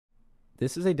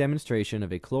This is a demonstration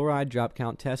of a chloride drop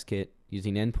count test kit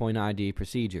using endpoint ID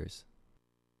procedures.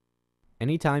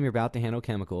 Anytime you're about to handle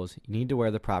chemicals, you need to wear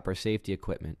the proper safety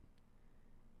equipment.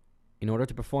 In order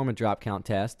to perform a drop count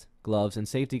test, gloves and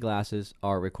safety glasses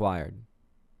are required.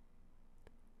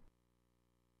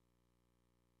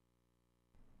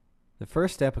 The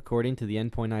first step according to the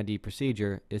endpoint ID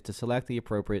procedure is to select the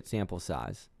appropriate sample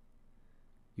size.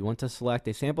 You want to select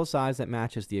a sample size that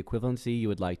matches the equivalency you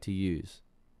would like to use.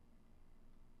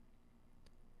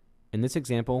 In this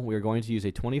example, we are going to use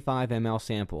a 25 ml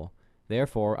sample.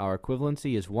 Therefore, our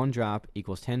equivalency is 1 drop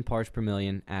equals 10 parts per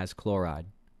million as chloride.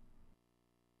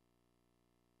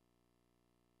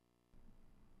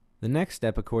 The next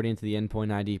step according to the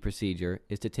endpoint ID procedure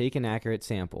is to take an accurate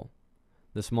sample.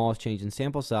 The smallest change in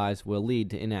sample size will lead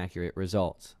to inaccurate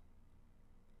results.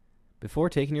 Before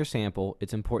taking your sample,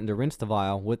 it's important to rinse the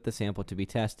vial with the sample to be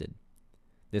tested.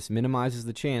 This minimizes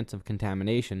the chance of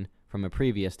contamination from a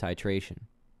previous titration.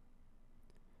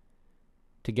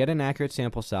 To get an accurate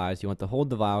sample size, you want to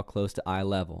hold the vial close to eye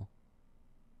level.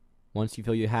 Once you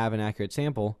feel you have an accurate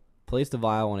sample, place the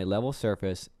vial on a level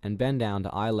surface and bend down to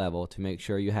eye level to make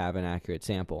sure you have an accurate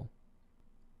sample.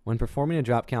 When performing a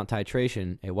drop count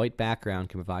titration, a white background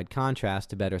can provide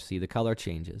contrast to better see the color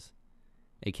changes.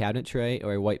 A cabinet tray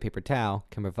or a white paper towel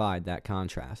can provide that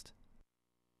contrast.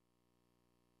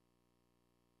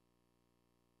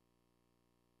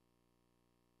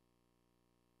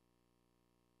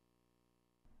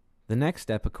 The next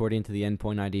step according to the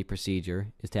endpoint ID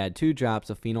procedure is to add 2 drops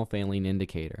of phenolphthalein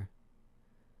indicator.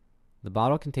 The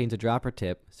bottle contains a dropper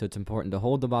tip, so it's important to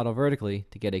hold the bottle vertically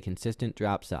to get a consistent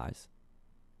drop size.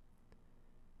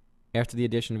 After the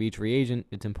addition of each reagent,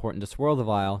 it's important to swirl the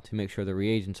vial to make sure the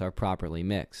reagents are properly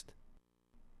mixed.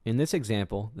 In this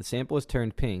example, the sample is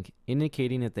turned pink,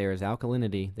 indicating that there is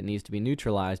alkalinity that needs to be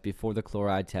neutralized before the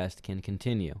chloride test can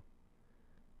continue.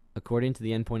 According to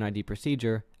the endpoint ID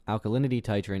procedure, alkalinity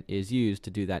titrant is used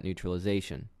to do that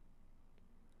neutralization.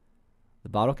 The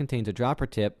bottle contains a dropper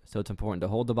tip, so it's important to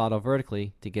hold the bottle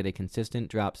vertically to get a consistent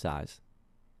drop size.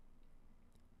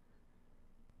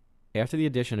 After the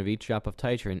addition of each drop of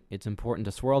titrant, it's important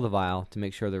to swirl the vial to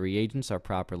make sure the reagents are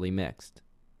properly mixed.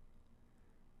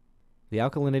 The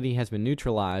alkalinity has been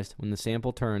neutralized when the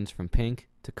sample turns from pink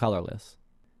to colorless.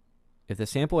 If the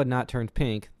sample had not turned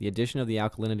pink, the addition of the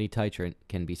alkalinity titrant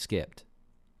can be skipped.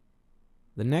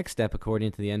 The next step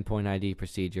according to the endpoint ID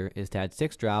procedure is to add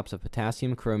 6 drops of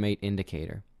potassium chromate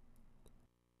indicator.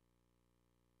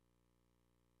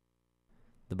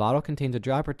 The bottle contains a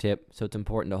dropper tip, so it's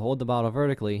important to hold the bottle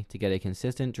vertically to get a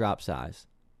consistent drop size.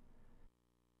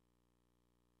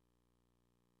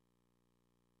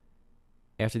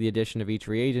 After the addition of each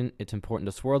reagent, it's important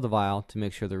to swirl the vial to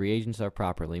make sure the reagents are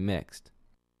properly mixed.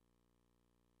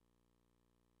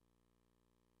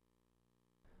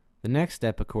 The next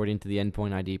step according to the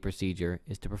endpoint ID procedure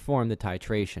is to perform the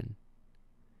titration.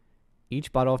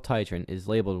 Each bottle of titrant is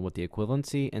labeled with the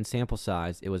equivalency and sample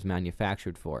size it was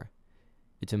manufactured for.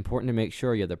 It's important to make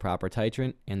sure you have the proper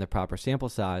titrant and the proper sample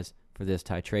size for this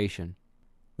titration.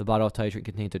 The bottle of titrant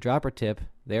contains a dropper tip,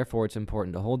 therefore it's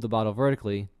important to hold the bottle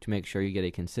vertically to make sure you get a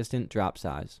consistent drop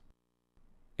size.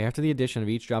 After the addition of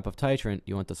each drop of titrant,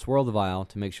 you want to swirl the vial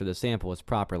to make sure the sample is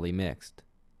properly mixed.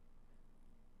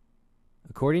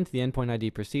 According to the endpoint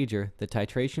ID procedure, the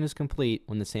titration is complete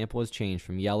when the sample is changed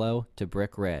from yellow to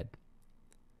brick red.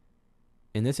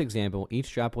 In this example,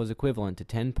 each drop was equivalent to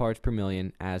 10 parts per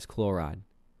million as chloride.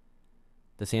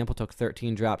 The sample took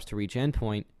 13 drops to reach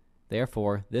endpoint,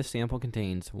 therefore this sample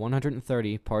contains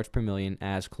 130 parts per million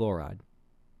as chloride.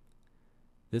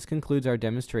 This concludes our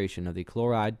demonstration of the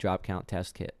chloride drop count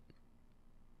test kit.